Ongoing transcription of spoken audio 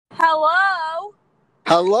Hello.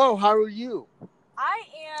 Hello, how are you? I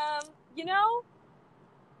am,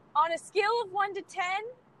 on a scale of 1 to 10,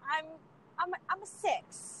 I'm a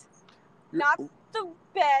 6. Not the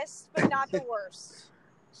best, but not the worst.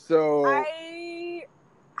 So I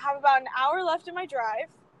have about an hour left in my drive.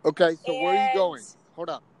 Okay, so where are you going?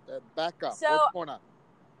 Hold up. Back up. So What's going on?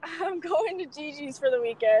 I'm going to Gigi's for the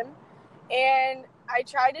weekend, and I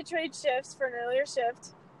tried to trade shifts for an earlier shift,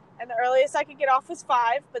 and the earliest I could get off was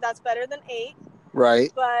 5, but that's better than 8.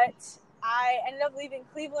 Right. But I ended up leaving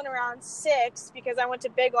Cleveland around 6 because I went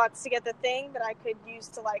to Big Lots to get the thing that I could use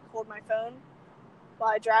to hold my phone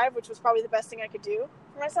while I drive, which was probably the best thing I could do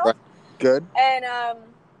for myself. Right. Good. And I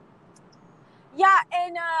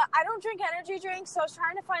don't drink energy drinks, so I was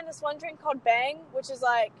trying to find this one drink called Bang, which is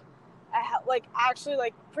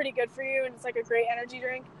actually pretty good for you, and it's like a great energy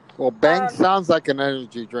drink. Well, Bang sounds like an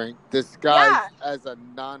energy drink disguised as a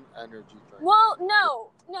non-energy drink. Well, no.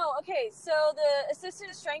 Okay, so the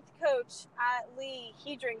assistant strength coach at Lee,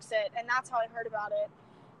 he drinks it, and that's how I heard about it.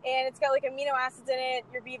 And it's got amino acids in it,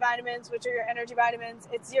 your B vitamins, which are your energy vitamins.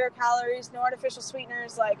 It's 0 calories, no artificial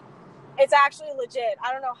sweeteners. It's actually legit.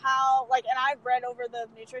 I don't know how. And I've read over the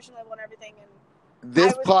nutrition label and everything, and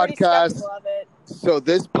this I was podcast, pretty skeptical of it. So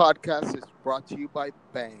this podcast is brought to you by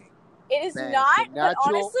Bang. It is Bang, not, but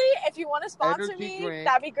honestly, if you want to sponsor me,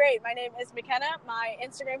 that'd be great. My name is Makenna. My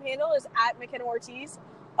Instagram handle is @Makenna Ortiz,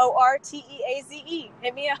 Orteaze.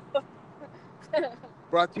 Hit me up.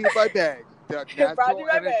 Brought to you by Bang, the natural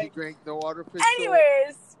energy drink, no artificial.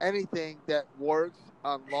 Anything that works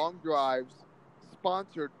on long drives.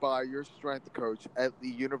 Sponsored by your strength coach at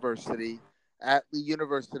Lee University.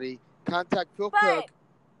 Contact Phil Cook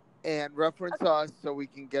and reference us so we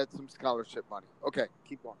can get some scholarship money. Okay,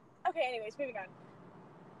 keep going. Okay, anyways, moving on.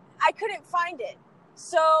 I couldn't find it.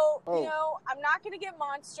 So, I'm not going to get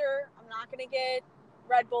Monster. I'm not going to get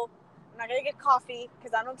Red Bull. I'm not going to get coffee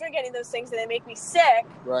because I don't drink any of those things and they make me sick.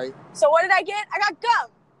 Right. So what did I get? I got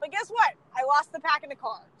gum. But guess what? I lost the pack in the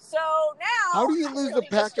car. So now... How do you lose a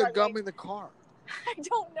pack of gum in the car? I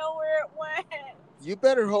don't know where it went. You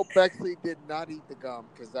better hope Bexley did not eat the gum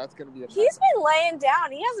because that's going to be a mess. He's been laying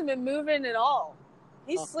down. He hasn't been moving at all.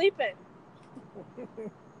 He's sleeping.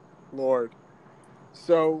 Lord.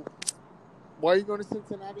 So, why are you going to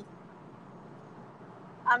Cincinnati?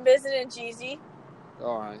 I'm visiting Gigi.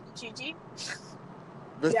 All right. Gigi?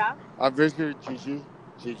 Yeah. I'm visiting Gigi.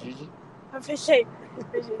 I'm fishing.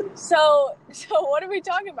 So what are we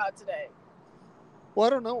talking about today? Well, I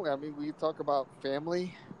don't know. I mean, we talk about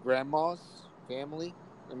family, grandma's family.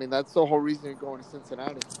 I mean, that's the whole reason you're going to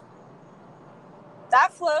Cincinnati.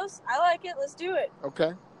 That flows. I like it. Let's do it.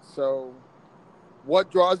 Okay. So,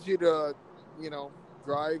 what draws you to,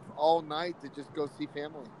 drive all night to just go see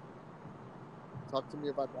family? Talk to me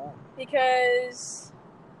about that. Because,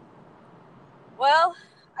 I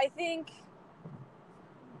think,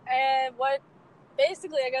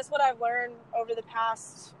 what I've learned over the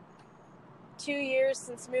past 2 years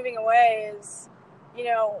since moving away is,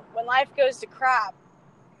 when life goes to crap,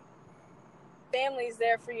 family's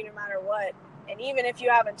there for you no matter what. And even if you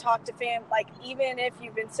haven't talked to even if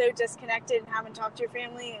you've been so disconnected and haven't talked to your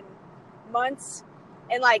family in months,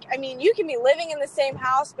 and you can be living in the same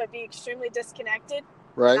house but be extremely disconnected.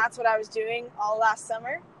 Right. And that's what I was doing all last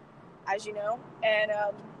summer, as you know. And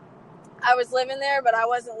I was living there, but I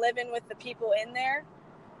wasn't living with the people in there.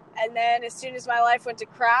 And then as soon as my life went to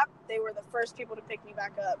crap, they were the first people to pick me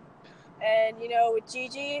back up. And, with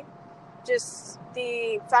Gigi, just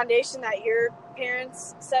the foundation that your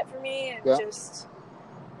parents set for me, and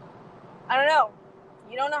I don't know.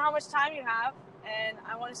 You don't know how much time you have, and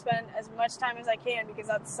I want to spend as much time as I can because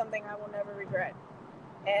that's something I will never regret.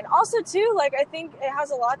 And also, too, I think it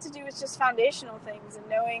has a lot to do with just foundational things and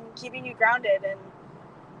keeping you grounded and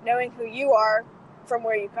knowing who you are from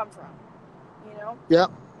where you come from, Yeah.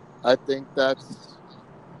 I think that's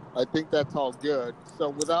all good. So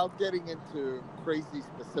without getting into crazy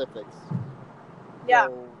specifics,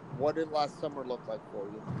 so what did last summer look like for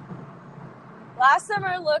you? Last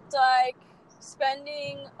summer looked like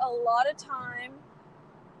spending a lot of time,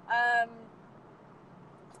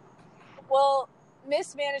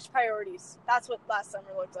 mismanaged priorities. That's what last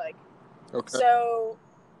summer looked like. Okay. So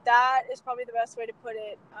that is probably the best way to put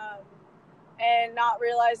it. And not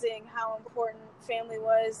realizing how important family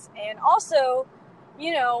was. And also,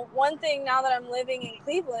 one thing now that I'm living in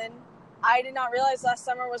Cleveland, I did not realize last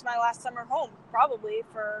summer was my last summer home, probably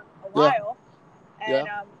for a while. And,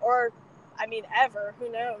 ever, who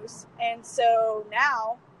knows? And so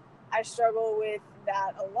now I struggle with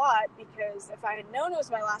that a lot because if I had known it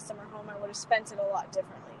was my last summer home, I would have spent it a lot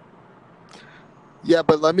differently. Yeah,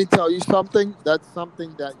 but let me tell you something. That's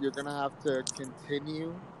something that you're going to have to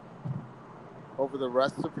continue over the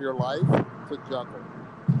rest of your life to juggle.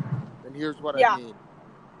 And here's what I mean.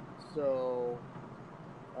 So,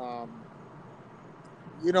 um,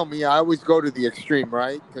 you know me, I always go to the extreme,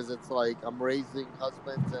 right? Because it's like I'm raising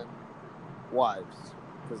husbands and wives,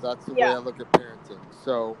 because that's the way I look at parenting.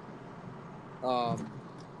 So, um,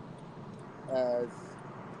 as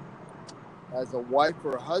as a wife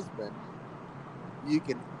or a husband, you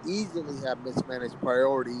can easily have mismanaged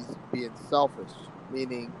priorities being selfish,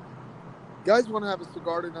 meaning, guys want to have a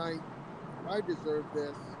cigar tonight. I deserve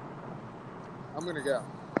this. I'm going to go.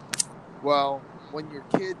 Well, when your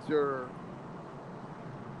kids are,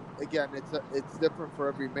 again, it's different for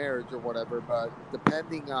every marriage or whatever, but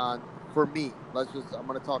depending on, for me, I'm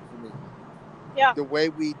going to talk for me. Yeah. The way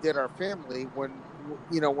we did our family when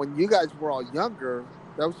you guys were all younger,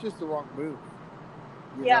 that was just the wrong move,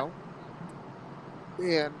 you know?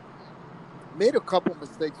 And made a couple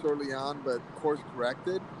mistakes early on, but course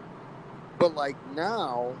corrected. But like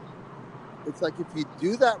now, it's like if you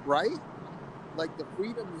do that right, like the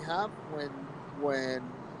freedom you have when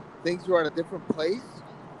things are at a different place,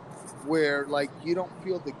 where like you don't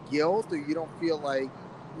feel the guilt, or you don't feel like,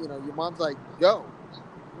 your mom's like, go.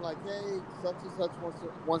 I'm like, hey, such and such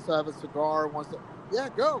wants to have a cigar, yeah,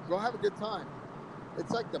 go have a good time.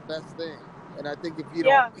 It's like the best thing. And I think if you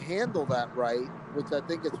don't handle that right, which I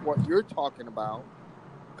think it's what you're talking about,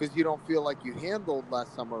 because you don't feel like you handled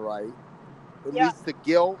last summer right, it leads to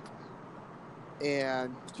guilt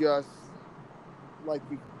and just like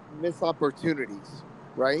you miss opportunities,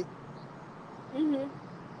 right? Mm-hmm.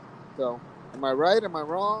 So, am I right? Am I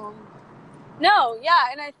wrong? No,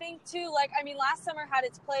 yeah, and I think too, like, I mean, last summer had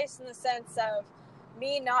its place in the sense of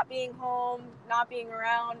me not being home, not being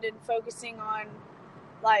around, and focusing on,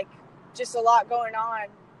 like, just a lot going on,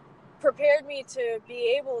 prepared me to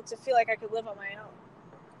be able to feel like I could live on my own.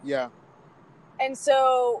 Yeah. And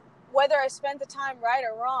so, whether I spent the time right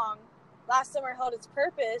or wrong, last summer held its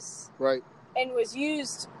purpose. Right. And was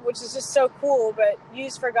used, which is just so cool, but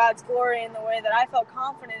used for God's glory in the way that I felt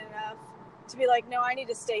confident enough to be like, no, I need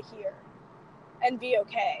to stay here and be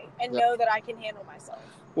okay and know that I can handle myself.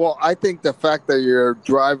 Well, I think the fact that you're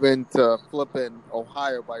driving to flipping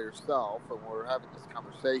Ohio by yourself and we're having this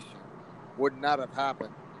conversation would not have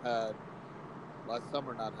happened had last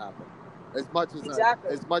summer not happened. As much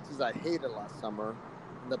as I hated last summer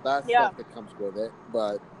and the bad stuff that comes with it,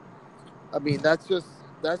 but I mean that's just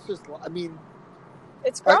I mean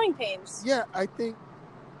it's growing pains. Yeah, I think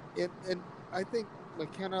and I think,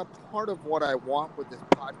 Makenna, part of what I want with this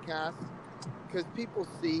podcast, because people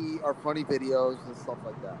see our funny videos and stuff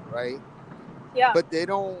like that, right? Yeah. But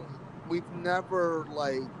we've never,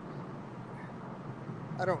 like,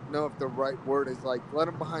 I don't know if the right word is, like, let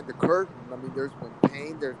them behind the curtain. I mean, there's been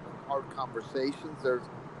pain, there's been hard conversations,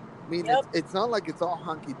 it's not like it's all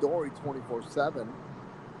hunky-dory 24/7,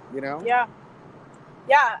 you know? Yeah.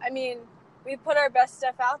 Yeah, I mean, we put our best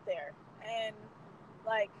stuff out there, and,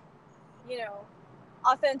 like,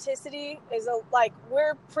 authenticity is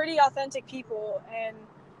we're pretty authentic people, and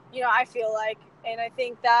I feel like, and I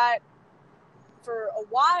think that for a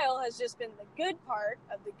while has just been the good part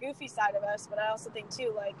of the goofy side of us, but I also think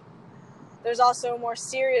too, like, there's also a more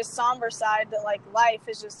serious, somber side that, like, life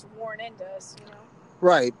has just worn into us,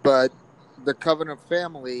 Right, but the covenant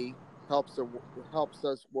family helps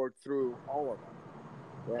us work through all of that.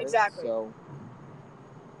 Right? Exactly.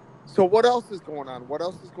 So what else is going on? What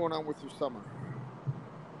else is going on with your summer?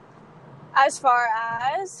 As far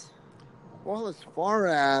as? Well,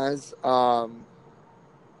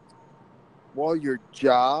 your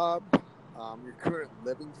job, your current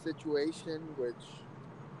living situation, which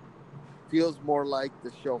feels more like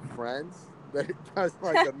the show Friends than it does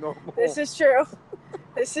like a normal. This is true.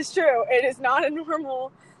 This is true. It is not a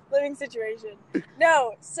normal living situation.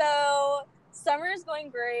 No, so summer is going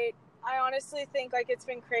great. I honestly think, like, it's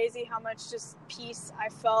been crazy how much just peace I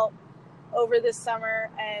felt over this summer,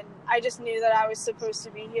 and I just knew that I was supposed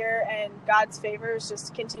to be here, and God's favor has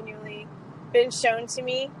just continually been shown to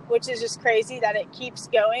me, which is just crazy that it keeps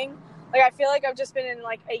going. Like, I feel like I've just been in,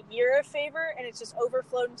 like, a year of favor, and it's just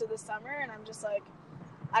overflowed into the summer, and I'm just like,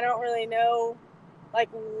 I don't really know, like,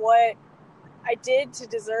 what I did to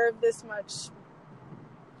deserve this much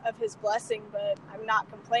of his blessing, but I'm not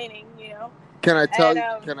complaining, Can I tell you?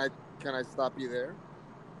 Can I stop you there?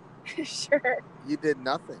 Sure. You did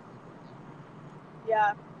nothing.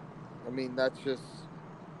 Yeah. I mean, that's just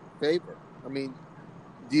favor. I mean,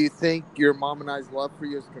 do you think your mom and I's love for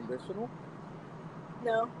you is conditional?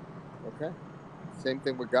 No. Okay. Same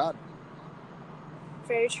thing with God.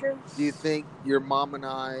 Very true. Do you think your mom and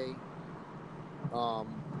I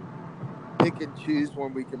pick and choose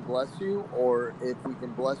when we can bless you, or if we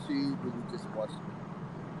can bless you, do we just bless you?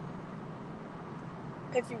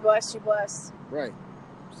 If you bless, you bless. Right.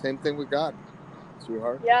 Same thing with God,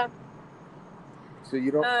 sweetheart. Yeah. So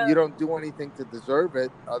you don't do anything to deserve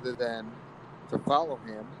it other than to follow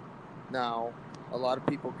Him. Now, a lot of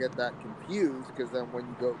people get that confused because then when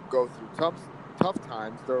you go through tough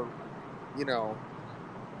times, they're,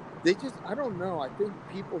 they just, I don't know. I think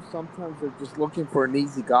people sometimes are just looking for an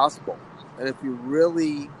easy gospel, and if you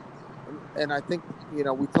really, and I think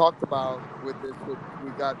we talked about when we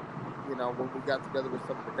got together with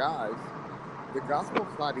some of the guys, the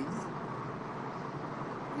gospel's not easy.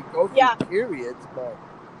 You go through periods, but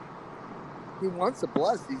He wants to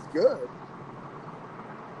bless. He's good.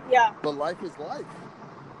 Yeah. But life is life.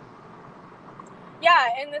 Yeah,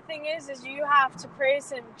 and the thing is you have to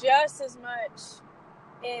praise Him just as much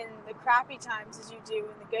in the crappy times as you do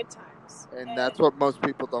in the good times. And that's what most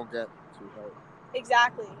people don't get, sweetheart.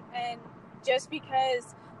 Exactly. And just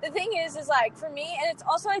because the thing is like, for me, and it's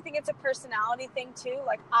also, I think it's a personality thing too.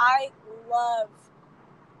 Like, I love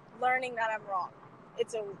learning that I'm wrong.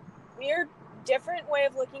 It's a weird, different way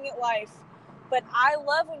of looking at life. But I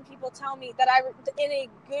love when people tell me that in a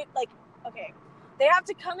good, like, okay, they have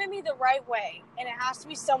to come at me the right way, and it has to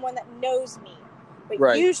be someone that knows me. But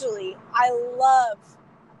usually, I love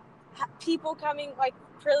people coming, like,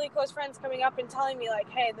 really close friends coming up and telling me, like,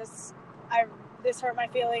 hey, this hurt my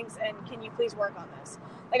feelings, and can you please work on this?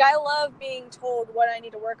 Like, I love being told what I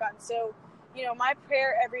need to work on. So, my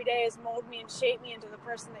prayer every day is mold me and shape me into the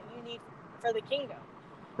person that you need for the kingdom.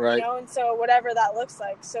 Right. And so whatever that looks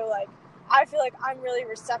like. So, like, I feel like I'm really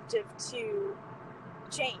receptive to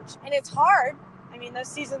change. And it's hard. I mean, those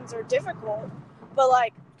seasons are difficult. But,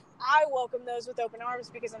 like, I welcome those with open arms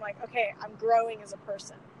because I'm like, okay, I'm growing as a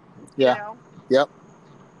person. Yeah. Yep.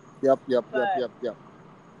 Yeah.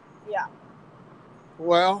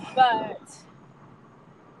 Well. But.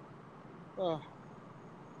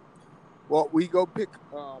 Well, we go pick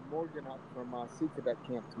Morgan up from Sea Cadet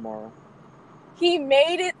Camp tomorrow. He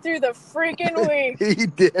made it through the freaking week. He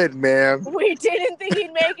did, man. We didn't think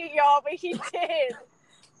he'd make it, y'all, but he did.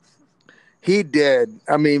 He did.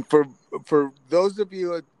 I mean, for those of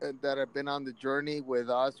you that have been on the journey with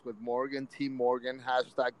us, with Morgan, Team Morgan,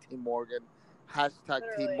 #Team Morgan,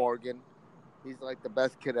 #Team Morgan. He's like the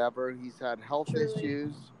best kid ever. He's had health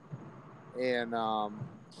issues, and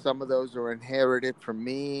some of those are inherited from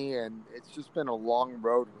me, and it's just been a long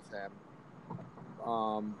road with him.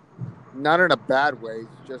 Not in a bad way,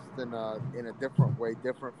 it's just in a different way,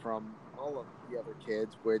 different from all of the other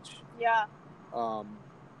kids, which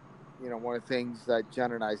one of the things that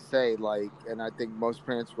Jen and I say, like, and I think most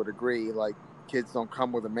parents would agree, like, kids don't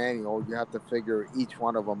come with a manual. You have to figure each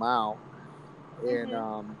one of them out. Mm-hmm.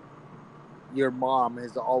 And your mom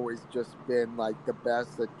has always just been, like, the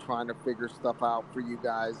best at trying to figure stuff out for you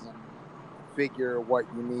guys and figure what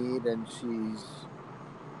you need. And she's,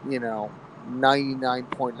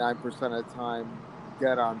 99.9% of the time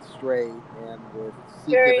dead on straight. And with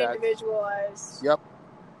Sea very Cadets, individualized. Yep.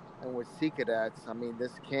 And with Sea Cadets, I mean,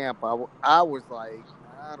 this camp, I was like,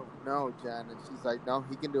 I don't know, Jen. And she's like, no,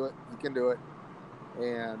 he can do it. He can do it.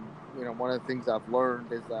 And, one of the things I've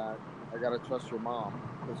learned is that I got to trust your mom.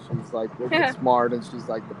 Because she's, like, wicked smart and she's,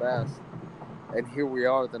 like, the best. And here we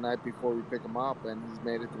are the night before we pick him up, and he's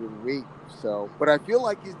made it through the week. So, but I feel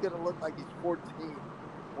like he's going to look like he's 14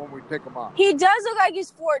 when we pick him up. He does look like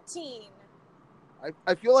he's 14.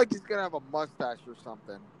 I feel like he's going to have a mustache or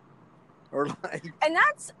something. Or like... And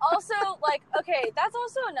that's also, like, okay, that's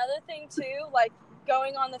also another thing, too, like,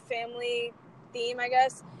 going on the family theme, I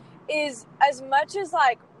guess, is as much as,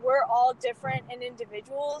 like, we're all different and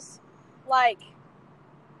individuals, like,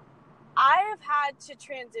 I have had to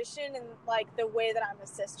transition in, like, the way that I'm a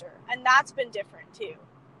sister, and that's been different, too.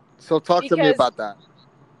 So talk to me about that.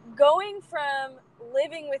 Going from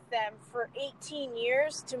living with them for 18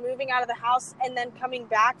 years to moving out of the house and then coming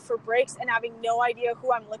back for breaks and having no idea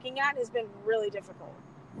who I'm looking at has been really difficult.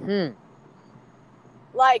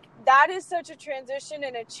 Like, that is such a transition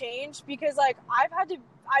and a change because, like, I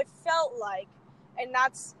felt like, and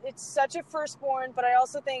it's such a firstborn, but I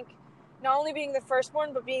also think not only being the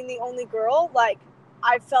firstborn, but being the only girl, like,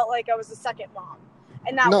 I felt like I was the second mom.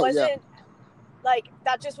 And that like,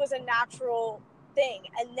 that just was a natural thing.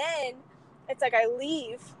 And then it's like I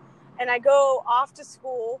leave and I go off to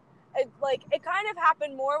school. It kind of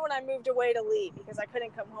happened more when I moved away to Lee because I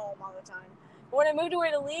couldn't come home all the time. But when I moved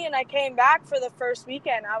away to Lee and I came back for the first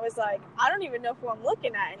weekend, I was like, I don't even know who I'm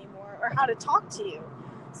looking at anymore or how to talk to you.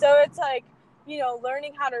 So it's like,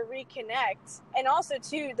 learning how to reconnect. And also,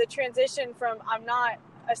 too, the transition from I'm not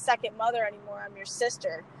a second mother anymore. I'm your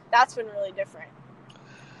sister. That's been really different.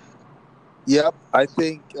 Yep. I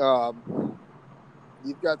think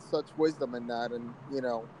you've got such wisdom in that. And, you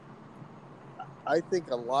know, I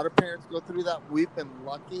think a lot of parents go through that. We've been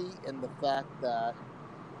lucky in the fact that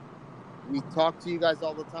we talk to you guys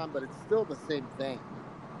all the time, but it's still the same thing.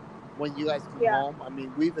 When you guys come home, I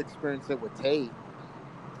mean, we've experienced it with Tate.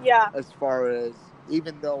 Yeah. As far as,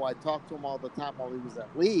 even though I talked to him all the time while he was at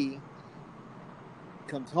Lee,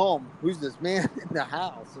 comes home, who's this man in the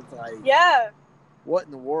house? It's like, yeah, what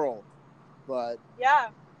in the world? But yeah,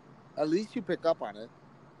 at least you pick up on it,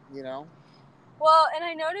 you know? Well, and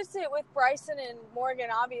I noticed it with Bryson and Morgan,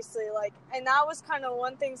 obviously, like, and that was kind of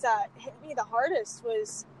one thing that hit me the hardest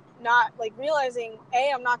was not, like, realizing,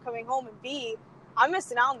 A, I'm not coming home, and B, I'm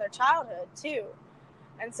missing out on their childhood, too.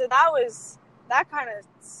 And so that kind of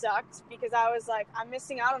sucked because I was like, I'm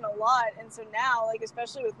missing out on a lot. And so now, like,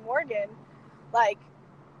 especially with Morgan, like,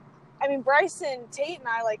 I mean, Bryson, Tate, and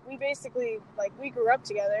I, like, we basically, like, we grew up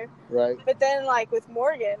together. Right. But then, like, with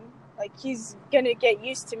Morgan, like, he's going to get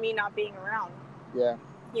used to me not being around. Yeah.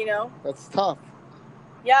 You know? That's tough.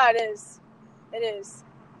 Yeah, it is. It is.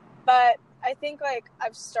 But I think, like,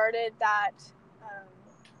 I've started that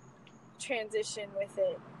transition with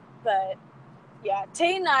it. But, yeah,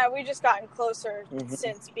 Tate and I, we just gotten closer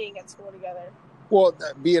since being at school together. Well,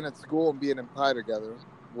 being at school and being in Pie together,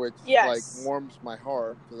 which, like, warms my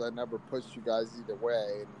heart because I never pushed you guys either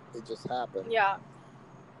way, and it just happened. Yeah.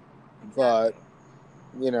 But,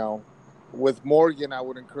 you know, with Morgan, I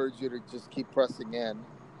would encourage you to just keep pressing in,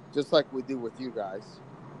 just like we do with you guys,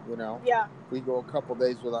 you know? Yeah. We go a couple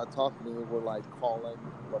days without talking to you, we're, like, calling,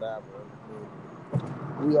 whatever. I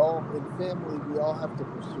mean, we all, in family, we all have to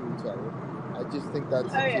pursue each other. I just think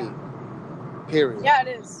that's the key. Yeah. Period. Yeah,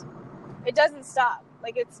 it is. It doesn't stop.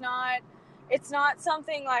 Like, it's not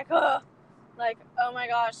something like, oh my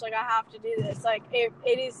gosh, like, I have to do this. Like, it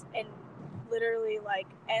is an literally, like,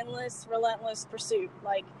 endless, relentless pursuit.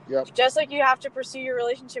 Like, just like you have to pursue your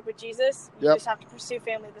relationship with Jesus, you just have to pursue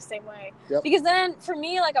family the same way. Because then, for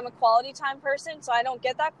me, like, I'm a quality time person, so I don't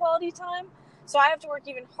get that quality time. So I have to work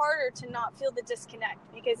even harder to not feel the disconnect,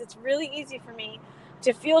 because it's really easy for me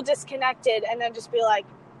to feel disconnected and then just be like,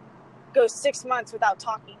 go 6 months without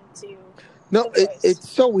talking to. No, it's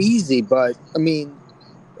so easy, but I mean,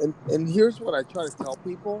 and here's what I try to tell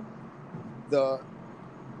people: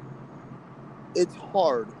 it's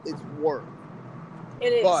hard, it's work.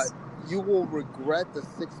 It is, but you will regret the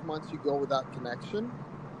 6 months you go without connection.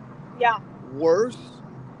 Yeah. Worse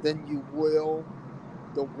than you will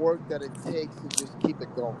the work that it takes to just keep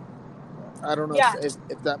it going. I don't know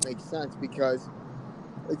if that makes sense, because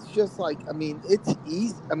it's just like, I mean, it's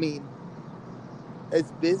easy. I mean,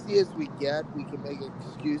 as busy as we get, we can make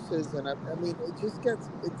excuses, and I mean, it just gets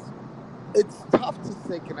it's tough to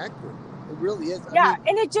stay connected. It really is. Yeah, I mean,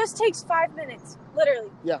 and it just takes 5 minutes,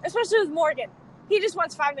 literally. Yeah. Especially with Morgan, he just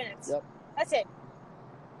wants 5 minutes. Yep. That's it.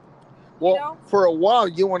 Well, you know? For a while,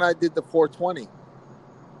 you and I did the 420.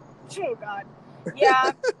 Oh God.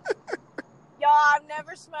 Yeah. Y'all, I've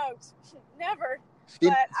never smoked, never.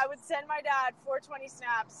 But I would send my dad 420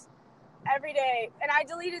 snaps every day. And I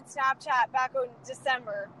deleted Snapchat back in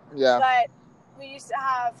December. Yeah. But we used to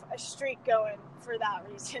have a streak going for that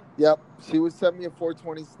reason. Yep. She would send me a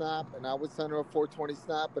 420 snap, and I would send her a 420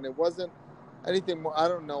 snap, and it wasn't anything more. I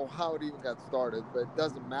don't know how it even got started, but it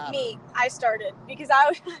doesn't matter. Me, I started because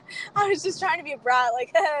I was just trying to be a brat,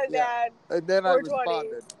 like, hey, Dad. And then I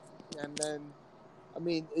responded. And then, I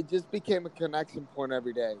mean, it just became a connection point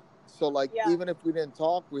every day. So, like, even if we didn't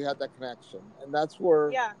talk, we had that connection. And that's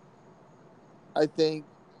where I think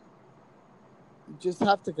you just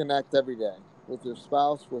have to connect every day with your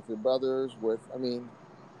spouse, with your brothers, I mean,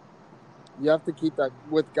 you have to keep that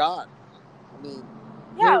with God. I mean,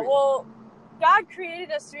 period. Well, God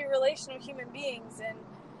created us to be relational human beings, and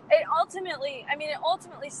it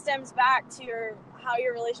ultimately stems back to how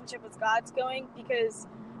your relationship with God's going, because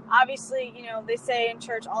obviously, you know, they say in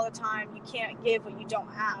church all the time, you can't give what you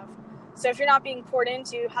don't have. So if you're not being poured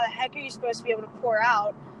into, how the heck are you supposed to be able to pour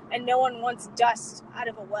out? And no one wants dust out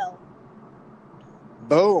of a well.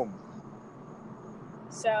 Boom.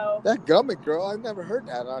 So that gummit, girl, I've never heard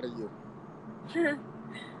that out of you.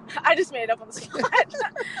 I just made it up on the spot.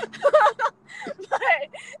 But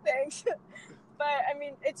thanks. But I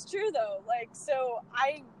mean, it's true though. Like, so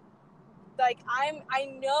I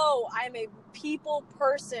know I'm a people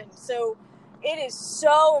person. So it is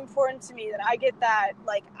so important to me that I get that,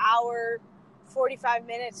 like, hour, 45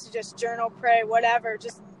 minutes to just journal, pray, whatever,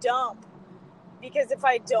 just dump. Because if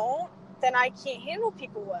I don't, then I can't handle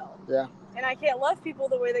people well. Yeah. And I can't love people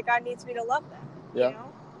the way that God needs me to love them. Yeah. You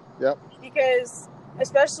know? Yep. Because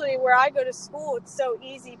especially where I go to school, it's so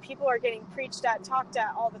easy. People are getting preached at, talked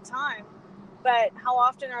at all the time. But how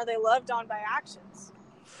often are they loved on by actions?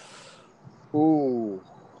 Ooh.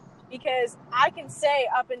 Because I can say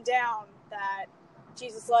up and down that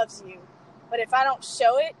Jesus loves you, but if I don't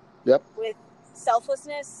show it with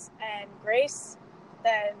selflessness and grace,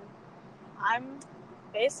 then I'm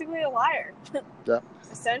basically a liar.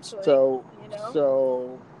 Essentially. So,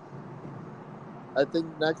 so I think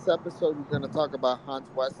next episode we're going to talk about Hans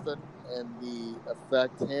Weston and the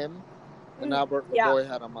effect him and Albert LeBoy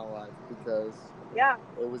had on my life, because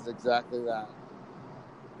it was exactly that.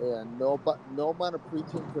 And no amount of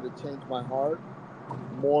preaching could have changed my heart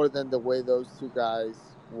more than the way those two guys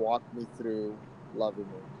walked me through loving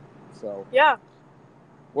me. So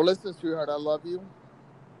well, listen, sweetheart, I love you.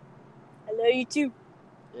 I love you too.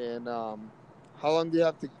 And how long do you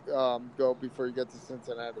have to go before you get to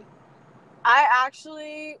Cincinnati? I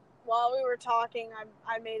actually, while we were talking,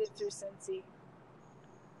 I made it through Cincy.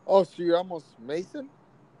 Oh, so you're almost Mason?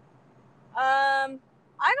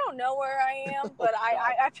 I don't know where I am, but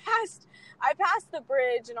I passed the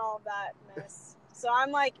bridge and all of that mess. So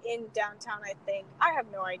I'm like in downtown, I think. I have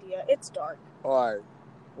no idea. It's dark. All right.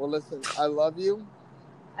 Well, listen, I love you.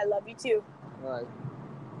 I love you too. All right.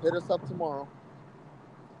 Hit us up tomorrow.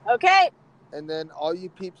 Okay. And then all you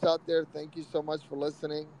peeps out there, thank you so much for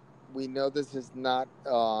listening. We know this is not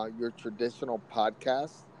your traditional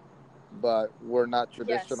podcast, but we're not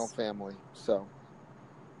traditional family. So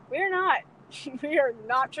we're not. We are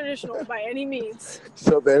not traditional by any means.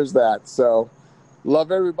 So there's that. So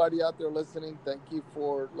love everybody out there listening. Thank you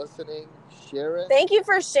for listening. Share it. Thank you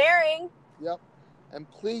for sharing. Yep. And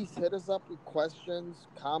please hit us up with questions,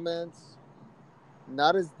 comments.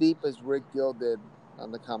 Not as deep as Rick Gill did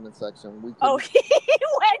on the comment section. He went for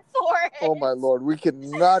it. Oh my Lord, we could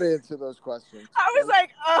not answer those questions. I was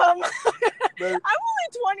like, I'm only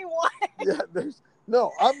 21. Yeah,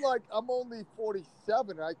 I'm only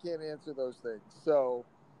 47 and I can't answer those things. So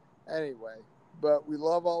anyway, but we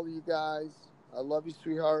love all of you guys. I love you,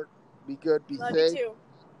 sweetheart. Be good, be safe. Love you too.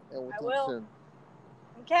 And we'll talk soon.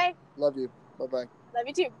 Okay. Love you. Bye-bye. Love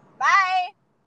you too. Bye.